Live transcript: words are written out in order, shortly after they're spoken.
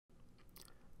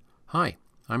Hi,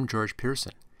 I'm George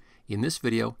Pearson. In this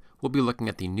video, we'll be looking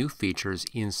at the new features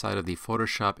inside of the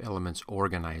Photoshop Elements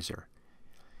Organizer.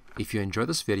 If you enjoy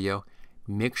this video,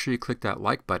 make sure you click that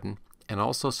like button and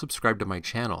also subscribe to my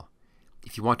channel.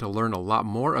 If you want to learn a lot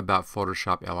more about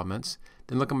Photoshop Elements,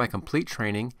 then look at my complete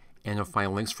training and you'll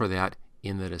find links for that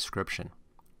in the description.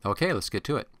 Okay, let's get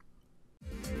to it.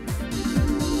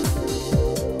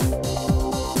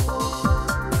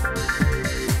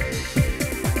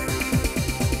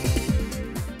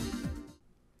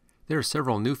 There are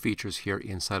several new features here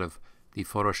inside of the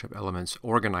Photoshop Elements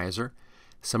Organizer.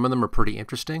 Some of them are pretty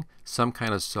interesting, some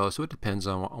kind of so it depends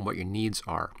on what your needs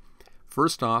are.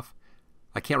 First off,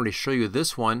 I can't really show you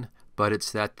this one, but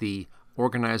it's that the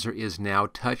organizer is now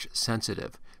touch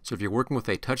sensitive. So if you're working with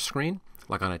a touch screen,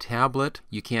 like on a tablet,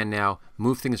 you can now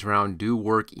move things around, do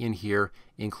work in here,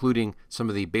 including some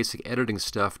of the basic editing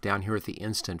stuff down here at the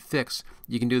Instant Fix.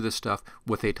 You can do this stuff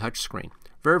with a touch screen.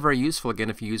 Very, very useful, again,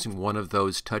 if you're using one of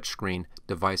those touchscreen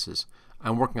devices.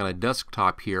 I'm working on a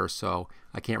desktop here, so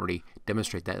I can't really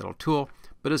demonstrate that little tool,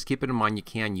 but just keep it in mind you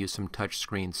can use some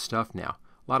touchscreen stuff now.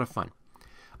 A lot of fun.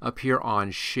 Up here on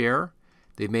Share,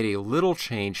 they've made a little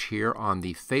change here on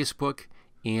the Facebook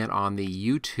and on the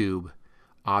YouTube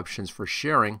options for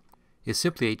sharing. It's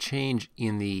simply a change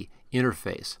in the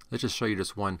interface. Let's just show you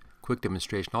just one quick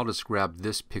demonstration. I'll just grab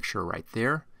this picture right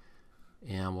there,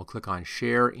 and we'll click on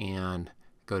Share and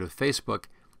go to Facebook,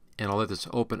 and I'll let this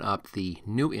open up the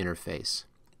new interface.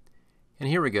 And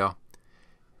here we go,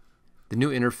 the new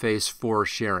interface for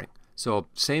sharing. So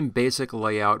same basic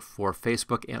layout for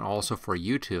Facebook and also for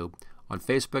YouTube. On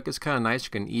Facebook, it's kind of nice.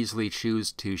 You can easily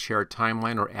choose to share a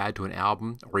timeline or add to an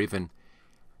album or even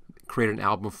create an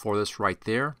album for this right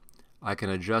there. I can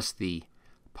adjust the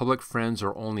public friends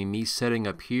or only me setting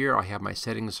up here. I have my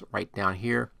settings right down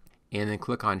here, and then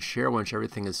click on Share. Once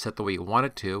everything is set the way you want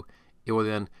it to, it will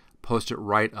then post it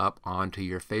right up onto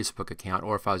your Facebook account,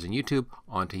 or if I was in YouTube,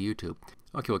 onto YouTube.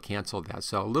 Okay, we'll cancel that.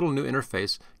 So a little new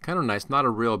interface, kind of nice, not a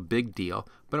real big deal,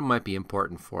 but it might be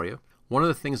important for you. One of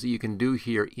the things that you can do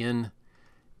here in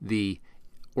the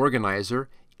organizer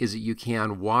is that you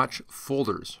can watch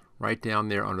folders right down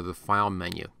there under the File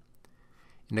menu.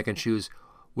 And I can choose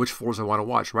which folders I want to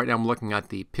watch. Right now I'm looking at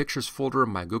the Pictures folder,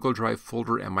 my Google Drive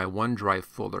folder, and my OneDrive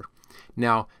folder.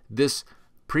 Now, this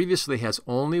previously has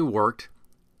only worked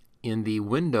in the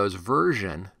Windows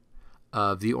version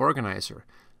of the organizer.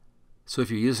 So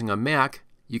if you're using a Mac,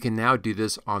 you can now do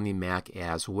this on the Mac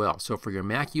as well. So for your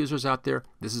Mac users out there,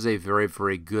 this is a very,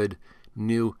 very good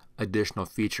new additional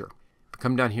feature. If I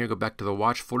come down here, go back to the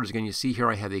watch folders again, you see here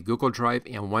I have the Google Drive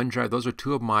and OneDrive. Those are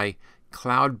two of my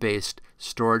cloud-based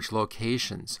storage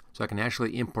locations. So I can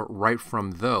actually import right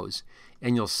from those.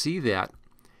 And you'll see that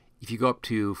if you go up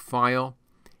to File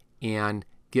and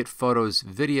Get Photos,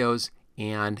 Videos,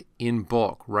 and In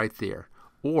Bulk right there.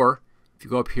 Or if you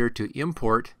go up here to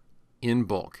Import in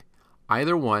Bulk,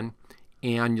 either one,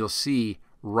 and you'll see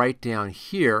right down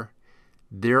here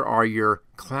there are your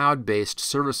cloud-based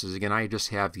services. Again, I just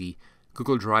have the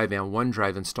Google Drive and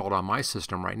OneDrive installed on my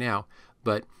system right now,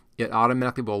 but it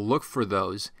automatically will look for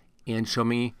those and show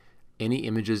me any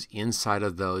images inside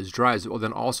of those drives. It will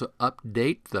then also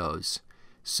update those.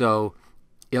 So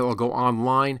it will go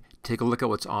online, take a look at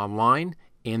what's online,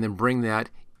 and then bring that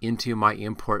into my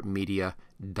Import Media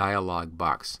dialog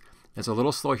box. It's a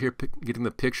little slow here getting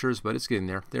the pictures, but it's getting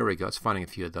there. There we go. It's finding a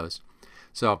few of those.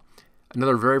 So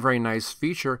another very, very nice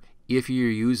feature if you're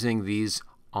using these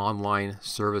online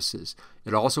services.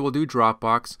 It also will do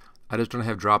Dropbox. I just don't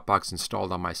have Dropbox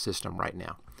installed on my system right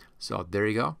now. So there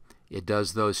you go. It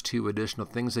does those two additional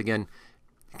things. Again,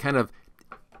 kind of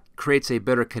creates a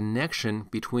better connection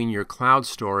between your cloud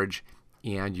storage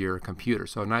and your computer.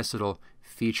 So a nice little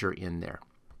feature in there.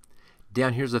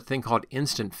 Down here's a thing called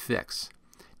Instant Fix.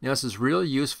 Now this is really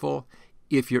useful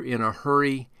if you're in a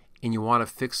hurry and you want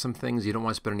to fix some things. You don't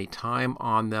want to spend any time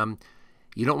on them.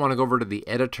 You don't want to go over to the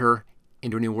editor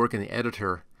and do any work in the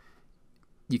editor.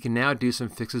 You can now do some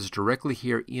fixes directly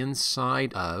here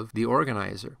inside of the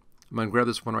organizer. I'm going to grab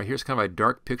this one right here. It's kind of a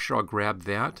dark picture. I'll grab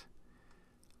that.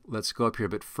 Let's go up here a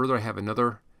bit further. I have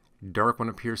another dark one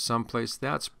up here someplace.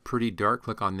 That's pretty dark.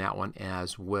 Click on that one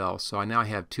as well. So I now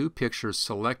have two pictures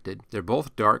selected. They're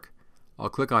both dark. I'll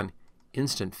click on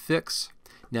Instant Fix.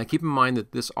 Now keep in mind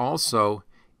that this also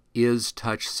is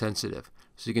touch sensitive.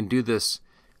 So you can do this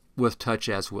with touch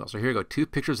as well. So here we go. Two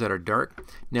pictures that are dark.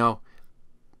 Now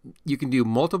you can do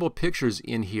multiple pictures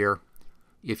in here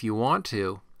if you want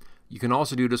to. You can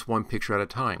also do just one picture at a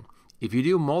time. If you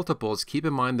do multiples, keep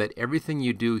in mind that everything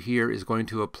you do here is going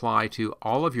to apply to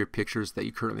all of your pictures that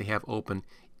you currently have open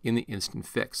in the Instant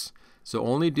Fix. So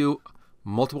only do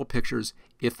multiple pictures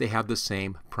if they have the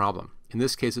same problem. In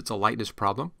this case, it's a lightness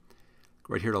problem.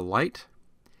 Go right here to light.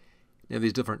 You have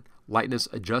these different lightness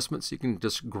adjustments. You can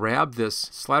just grab this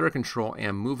slider control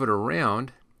and move it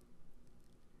around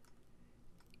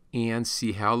and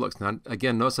see how it looks. Now,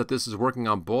 again, notice that this is working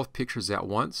on both pictures at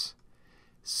once.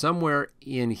 Somewhere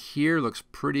in here looks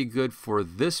pretty good for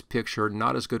this picture,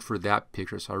 not as good for that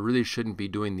picture, so I really shouldn't be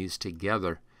doing these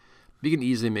together. But you can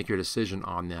easily make your decision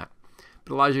on that.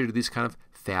 But it allows you to do these kind of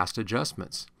fast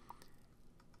adjustments.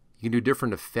 You can do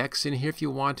different effects in here if you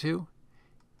want to.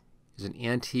 There's an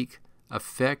antique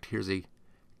effect. Here's a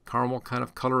caramel kind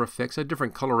of color effect. So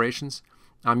different colorations.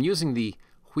 I'm using the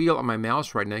wheel on my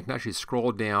mouse right now. You can actually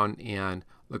scroll down and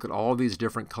look at all these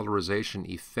different colorization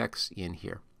effects in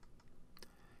here.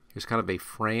 Here's kind of a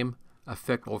frame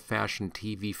effect, old-fashioned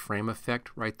TV frame effect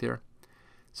right there.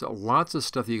 So lots of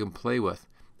stuff that you can play with.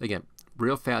 Again,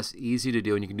 real fast, easy to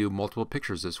do, and you can do multiple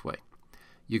pictures this way.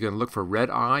 You can look for red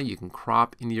eye, you can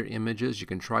crop into your images, you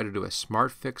can try to do a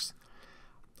smart fix.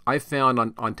 I found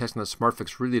on testing the smart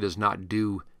fix really does not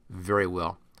do very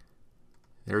well.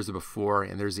 There's the before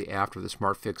and there's the after of the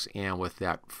smart fix, and with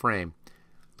that frame.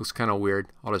 Looks kind of weird.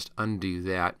 I'll just undo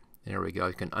that. There we go.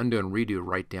 You can undo and redo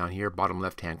right down here, bottom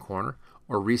left-hand corner,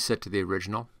 or reset to the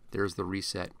original. There's the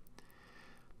reset.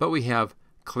 But we have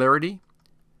clarity,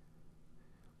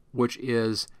 which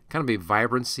is kind of a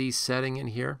vibrancy setting in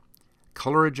here.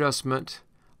 Color adjustment,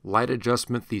 light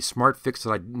adjustment, the smart fix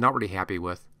that I'm not really happy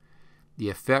with. The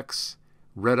effects,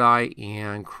 red eye,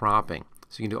 and cropping.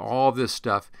 So you can do all of this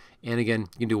stuff. And again,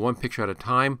 you can do one picture at a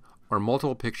time or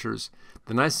multiple pictures.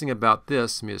 The nice thing about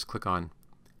this, let me just click on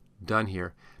done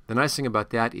here. The nice thing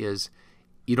about that is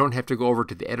you don't have to go over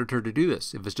to the editor to do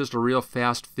this. If it's just a real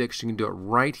fast fix, you can do it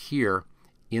right here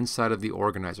inside of the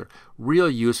organizer. Real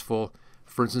useful.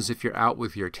 For instance, if you're out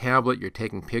with your tablet, you're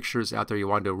taking pictures out there, you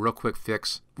want to do a real quick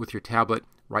fix with your tablet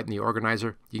right in the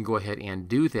organizer, you can go ahead and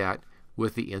do that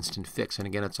with the instant fix. And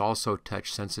again, it's also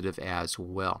touch sensitive as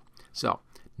well. So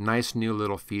nice new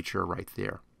little feature right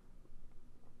there.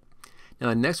 Now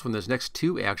the next one, those next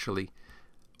two actually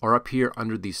are up here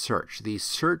under the search. The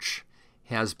search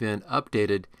has been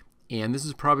updated, and this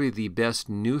is probably the best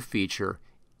new feature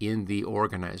in the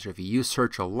organizer. If you use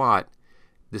search a lot,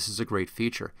 this is a great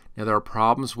feature. Now there are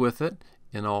problems with it,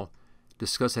 and I'll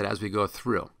discuss that as we go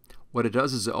through. What it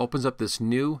does is it opens up this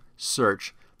new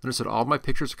search. Notice that all my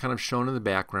pictures are kind of shown in the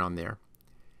background there.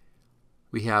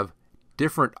 We have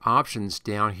different options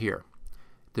down here.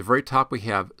 At the very top we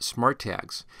have smart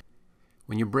tags.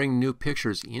 When you bring new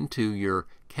pictures into your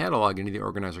catalog, into the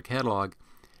organizer catalog,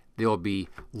 they will be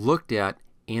looked at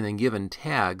and then given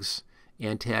tags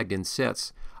and tagged in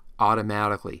sets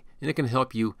automatically. And it can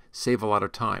help you save a lot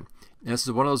of time. And this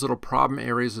is one of those little problem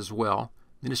areas as well.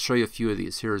 Let me just show you a few of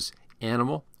these. Here's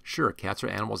animal. Sure, cats are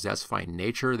animals. That's fine.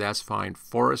 Nature, that's fine.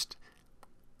 Forest,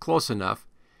 close enough.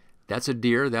 That's a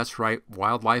deer. That's right.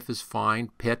 Wildlife is fine.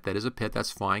 Pet, that is a pet.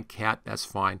 That's fine. Cat, that's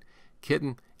fine.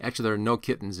 Kitten, actually there are no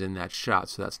kittens in that shot,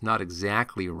 so that's not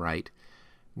exactly right.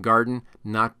 Garden,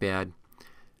 not bad.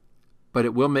 But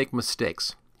it will make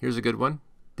mistakes. Here's a good one.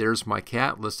 There's my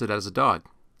cat listed as a dog.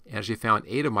 Actually found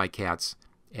 8 of my cats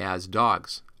as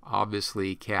dogs.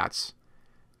 Obviously cats.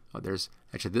 Oh,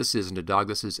 actually this isn't a dog,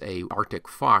 this is a Arctic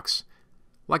fox.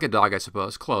 Like a dog, I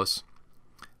suppose, close.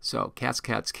 So cats,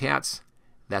 cats, cats.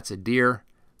 That's a deer.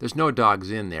 There's no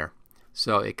dogs in there.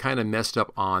 So it kind of messed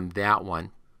up on that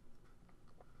one.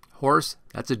 Horse,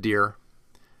 that's a deer.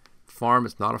 Farm,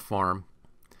 it's not a farm.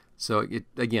 So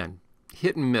again,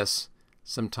 hit and miss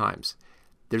sometimes.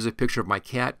 There's a picture of my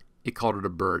cat. It called it a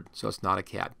bird, so it's not a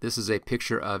cat. This is a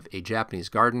picture of a Japanese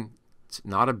garden. It's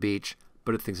not a beach,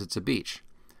 but it thinks it's a beach.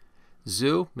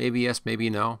 Zoo, maybe yes, maybe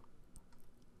no.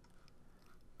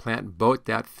 Plant, boat,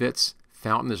 that fits.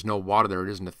 Fountain, there's no water there.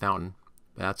 It isn't a fountain,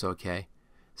 but that's okay.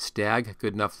 Stag,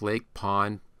 good enough. Lake,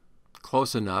 pond,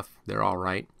 close enough. They're all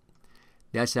right.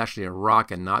 That's actually a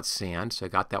rock and not sand, so I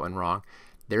got that one wrong.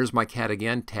 There's my cat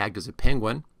again, tagged as a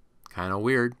penguin. Kind of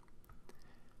weird.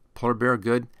 Polar bear,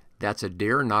 good. That's a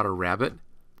deer, not a rabbit.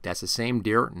 That's the same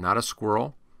deer, not a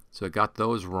squirrel. So I got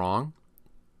those wrong.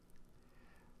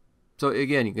 So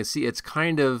again, you can see it's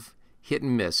kind of hit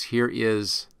and miss. Here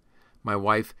is my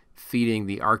wife feeding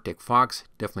the Arctic fox.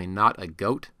 Definitely not a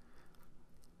goat.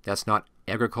 That's not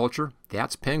agriculture.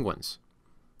 That's penguins.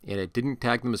 And it didn't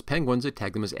tag them as penguins, it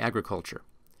tagged them as agriculture.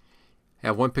 I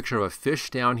have one picture of a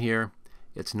fish down here.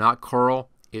 It's not coral,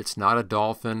 it's not a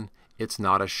dolphin, it's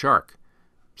not a shark.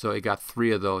 So it got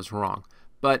 3 of those wrong.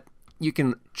 But you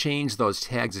can change those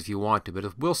tags if you want to, but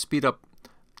it will speed up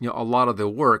a lot of the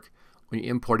work when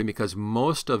you're importing, because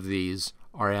most of these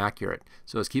are accurate.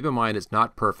 So just keep in mind it's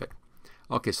not perfect.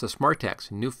 Okay, so smart tags,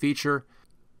 new feature,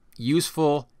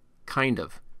 useful, kind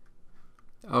of.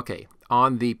 Okay,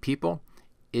 on the people,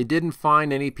 it didn't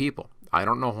find any people. I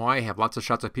don't know why. I have lots of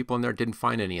shots of people in there, didn't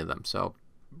find any of them. So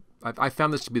I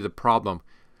found this to be the problem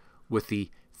with the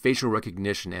facial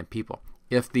recognition and people.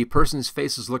 If the person's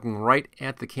face is looking right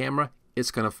at the camera,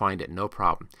 it's going to find it, no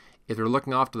problem. If they're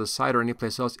looking off to the side or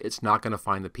anyplace else, it's not going to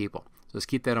find the people. So just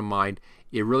keep that in mind.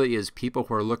 It really is people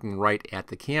who are looking right at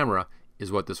the camera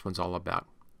is what this one's all about.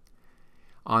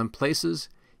 On places,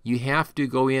 you have to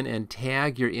go in and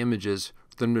tag your images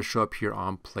for them to show up here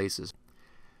on places.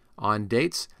 On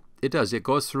dates, it does. It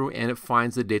goes through and it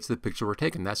finds the dates of the picture were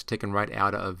taken. That's taken right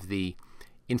out of the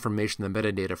information, the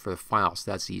metadata for the file, so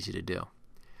that's easy to do.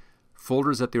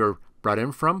 Folders that they were brought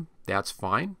in from, that's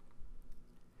fine.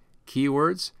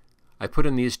 Keywords, I put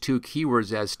in these two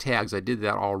keywords as tags. I did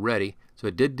that already, so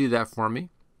it did do that for me.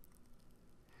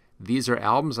 These are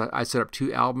albums. I set up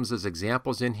 2 albums as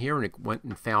examples in here, and it went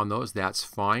and found those. That's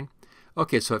fine.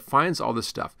 Okay, so it finds all this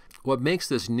stuff. What makes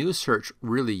this new search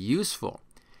really useful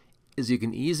is you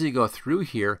can easily go through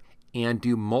here and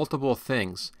do multiple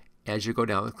things as you go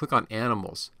down. Let's click on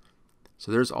animals.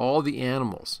 So there's all the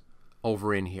animals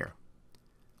over in here.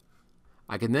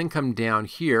 I can then come down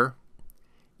here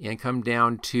and come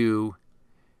down to,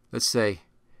 let's say,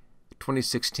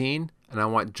 2016, and I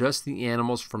want just the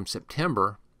animals from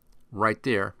September right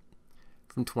there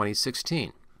from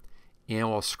 2016. And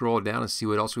we'll scroll down and see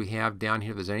what else we have down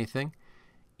here if there's anything.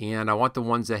 And I want the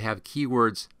ones that have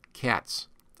keywords cats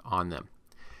on them.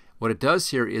 What it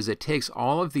does here is it takes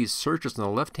all of these searches on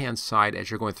the left-hand side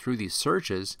as you're going through these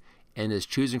searches and is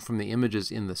choosing from the images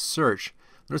in the search.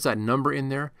 Notice that number in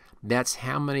there? That's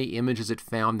how many images it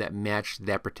found that matched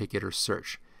that particular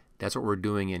search. That's what we're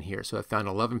doing in here. So it found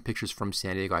 11 pictures from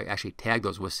San Diego. I actually tagged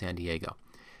those with San Diego.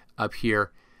 Up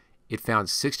here, it found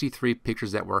 63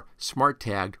 pictures that were smart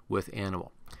tagged with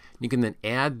animal. You can then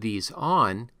add these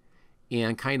on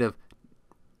and kind of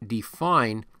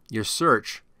define your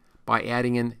search by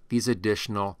adding in these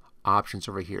additional options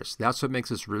over here. So that's what makes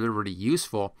this really, really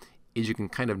useful, is you can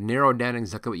kind of narrow down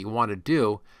exactly what you want to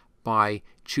do by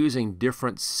choosing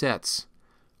different sets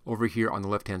over here on the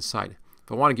left-hand side.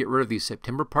 If I want to get rid of the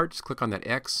September part, just click on that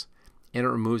X and it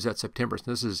removes that September.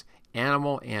 So this is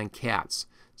animal and cats.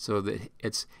 So that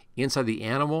it's inside the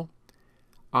animal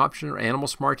option or animal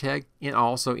smart tag and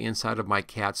also inside of my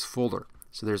cats folder.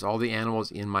 So there's all the animals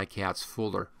in my cats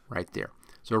folder right there.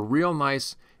 So a real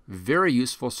nice, very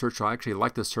useful search. I actually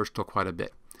like this search tool quite a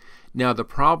bit. Now the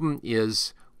problem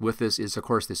is with this is, of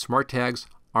course, the smart tags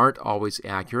aren't always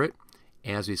accurate.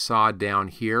 As we saw down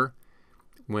here,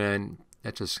 when,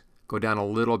 let's just go down a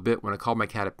little bit, when I called my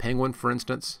cat a penguin, for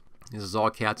instance. This is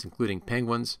all cats including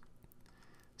penguins.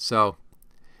 So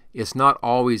it's not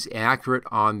always accurate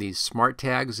on these smart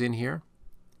tags in here.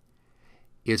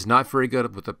 It's not very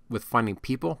good with finding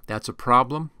people. That's a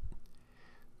problem.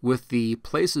 With the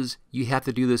places, you have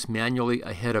to do this manually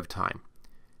ahead of time.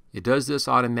 It does this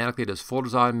automatically. It does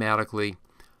folders automatically.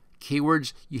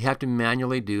 Keywords, you have to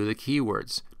manually do the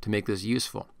keywords to make this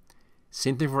useful.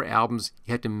 Same thing for albums.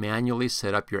 You have to manually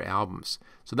set up your albums.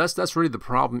 So that's really the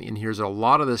problem in here, is that a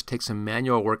lot of this takes some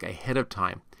manual work ahead of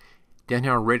time. Down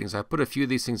here on ratings, I put a few of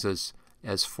these things as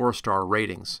 4-star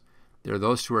ratings.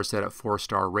 Those 2 are set at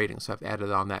 4-star ratings. So I've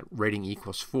added on that rating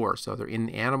equals 4. So they're in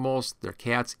animals, they're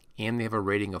cats, and they have a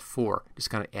rating of 4. Just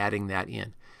kind of adding that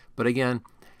in. But again,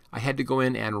 I had to go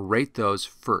in and rate those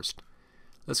first.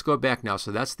 Let's go back now.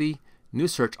 So that's the new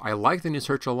search. I like the new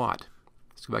search a lot.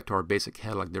 Let's go back to our basic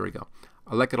catalog. There we go.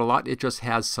 I like it a lot. It just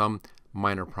has some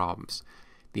minor problems.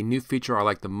 The new feature I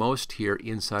like the most here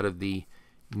inside of the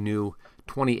new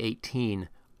 2018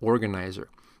 organizer.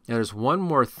 Now there's one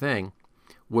more thing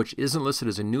which isn't listed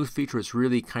as a new feature. It's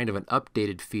really kind of an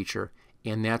updated feature,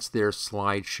 and that's their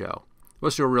slideshow.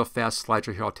 Let's do a real fast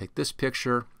slideshow here. I'll take this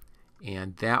picture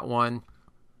and that one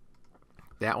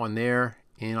there,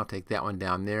 and I'll take that one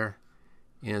down there,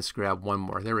 and let's grab one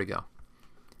more. There we go.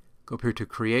 Go up here to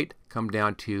Create, come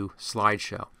down to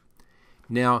Slideshow.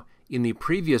 Now, in the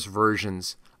previous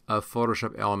versions of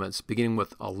Photoshop Elements, beginning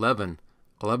with 11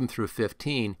 through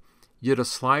 15, you did a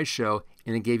slideshow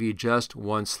and it gave you just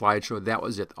one slideshow. That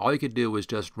was it. All you could do was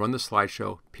just run the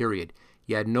slideshow, period.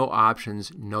 You had no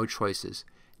options, no choices.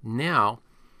 Now,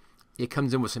 it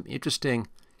comes in with some interesting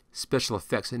special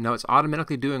effects. And now it's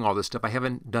automatically doing all this stuff. I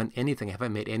haven't done anything. I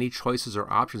haven't made any choices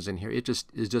or options in here. It just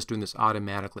is just doing this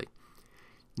automatically.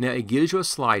 Now, it gives you a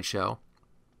slideshow,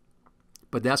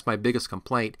 but that's my biggest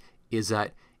complaint, is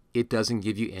that it doesn't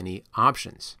give you any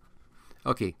options.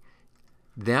 Okay,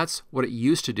 that's what it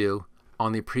used to do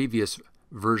on the previous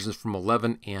versions from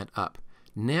 11 and up.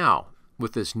 Now,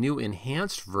 with this new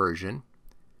enhanced version,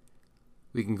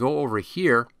 we can go over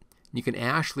here. You can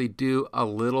actually do a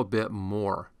little bit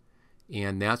more.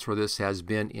 And that's where this has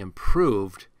been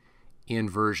improved in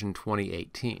version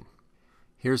 2018.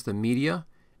 Here's the media,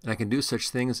 and I can do such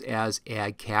things as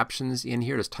add captions in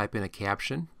here. Just type in a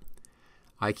caption.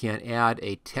 I can add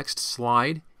a text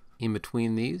slide in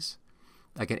between these.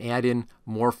 I can add in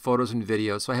more photos and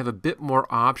videos, so I have a bit more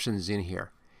options in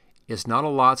here. It's not a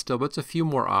lot still, but it's a few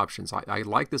more options. I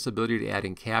like this ability to add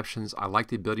in captions. I like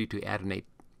the ability to add in a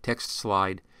text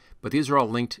slide, but these are all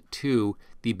linked to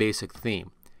the basic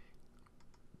theme.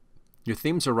 Your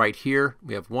themes are right here.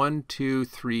 We have 1, 2,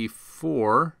 3,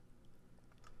 4,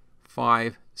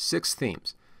 5, 6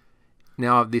 themes.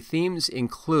 Now the themes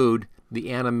include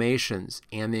the animations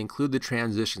and they include the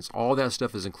transitions. All that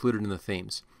stuff is included in the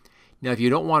themes. Now if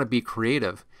you don't want to be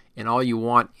creative and all you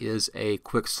want is a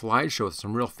quick slideshow with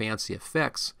some real fancy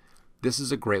effects, this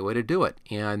is a great way to do it.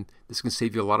 And this can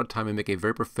save you a lot of time and make a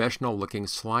very professional looking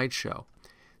slideshow.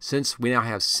 Since we now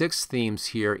have 6 themes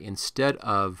here instead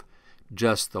of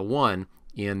just the one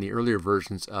in the earlier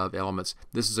versions of Elements,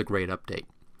 this is a great update.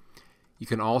 You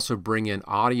can also bring in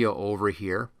audio over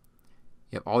here.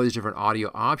 You have all these different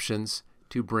audio options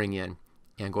to bring in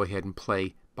and go ahead and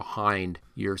play behind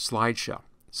your slideshow.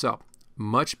 So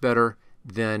much better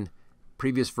than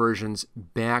previous versions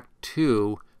back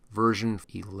to version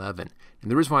 11.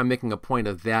 And the reason why I'm making a point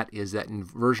of that is that in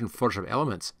version Photoshop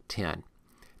Elements 10,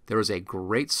 there was a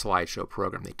great slideshow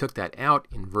program. They took that out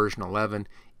in version 11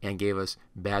 and gave us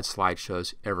bad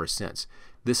slideshows ever since.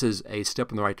 This is a step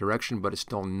in the right direction, but it's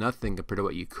still nothing compared to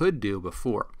what you could do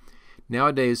before.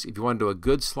 Nowadays, if you want to do a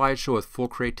good slideshow with full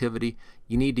creativity,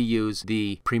 you need to use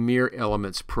the Premiere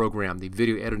Elements program, the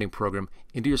video editing program,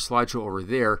 and do your slideshow over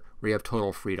there where you have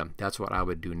total freedom. That's what I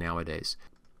would do nowadays.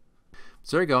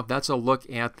 So there you go. That's a look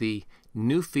at the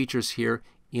new features here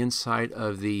inside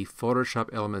of the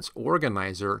Photoshop Elements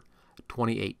Organizer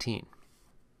 2018.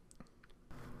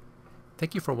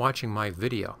 Thank you for watching my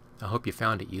video. I hope you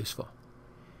found it useful.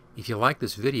 If you like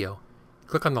this video,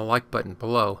 click on the like button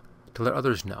below to let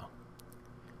others know.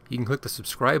 You can click the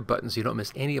subscribe button so you don't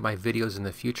miss any of my videos in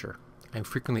the future. I'm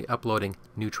frequently uploading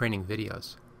new training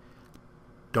videos.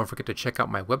 Don't forget to check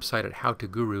out my website at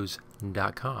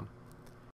howtogurus.com.